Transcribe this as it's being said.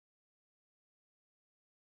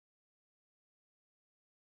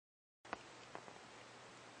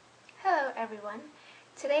Hello everyone.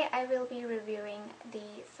 Today I will be reviewing the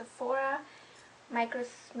Sephora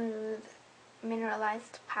MicroSmooth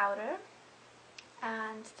mineralized powder,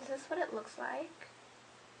 and this is what it looks like.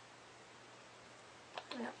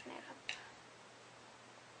 Let me open it up.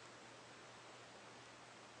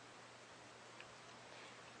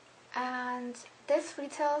 And this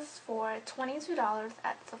retails for $22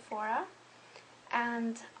 at Sephora,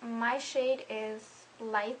 and my shade is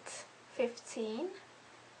light 15.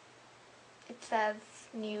 It says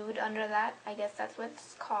nude under that. I guess that's what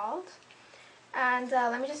it's called. And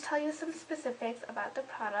let me just tell you some specifics about the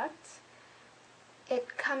product.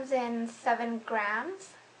 It comes in 7 grams.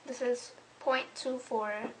 This is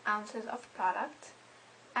 0.24 ounces of product,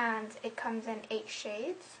 and it comes in 8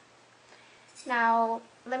 shades. Now,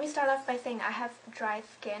 let me start off by saying I have dry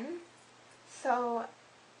skin, so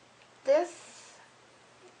this,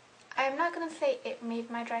 I'm not going to say it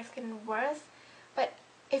made my dry skin worse, but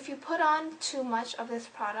if you put on too much of this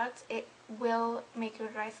product, it will make your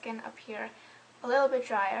dry skin appear a little bit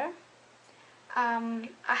drier. I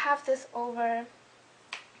have this over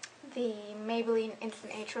the Maybelline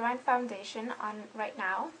Instant Age Rewind Foundation on right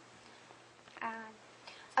now.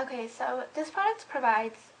 Okay, so this product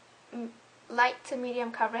provides light to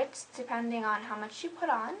medium coverage depending on how much you put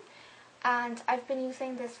on. And I've been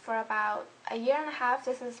using this for about a year and a half.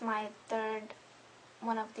 This is my third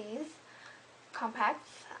one of these compacts.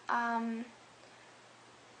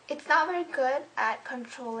 It's not very good at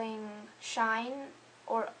controlling shine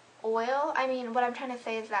or oil. I mean, what I'm trying to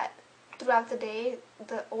say is that throughout the day,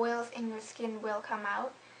 the oils in your skin will come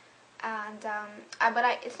out, and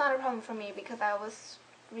it's not a problem for me because I always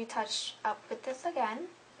retouch up with this again.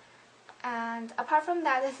 And apart from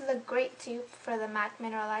that, this is a great dupe for the matte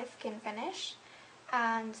mineralized skin finish,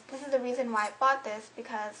 and this is the reason why I bought this,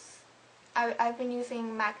 because I've been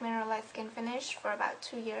using matte mineralized skin finish for about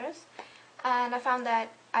 2 years, and I found that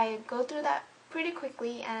I go through that pretty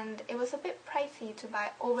quickly, and it was a bit pricey to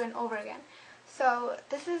buy over and over again. So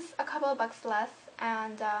this is a couple of bucks less,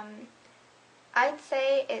 and I'd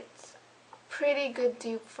say it's pretty good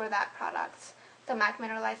dupe for that product, the matte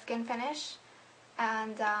mineralized skin finish.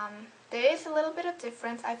 And there is a little bit of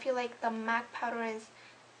difference. I feel like the MAC powder is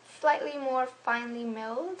slightly more finely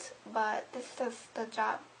milled, but this does the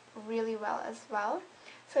job really well as well.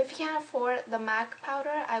 So if you can't afford the MAC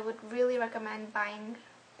powder, I would really recommend buying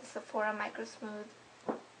the Sephora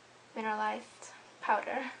MicroSmooth mineralized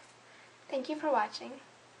powder. Thank you for watching.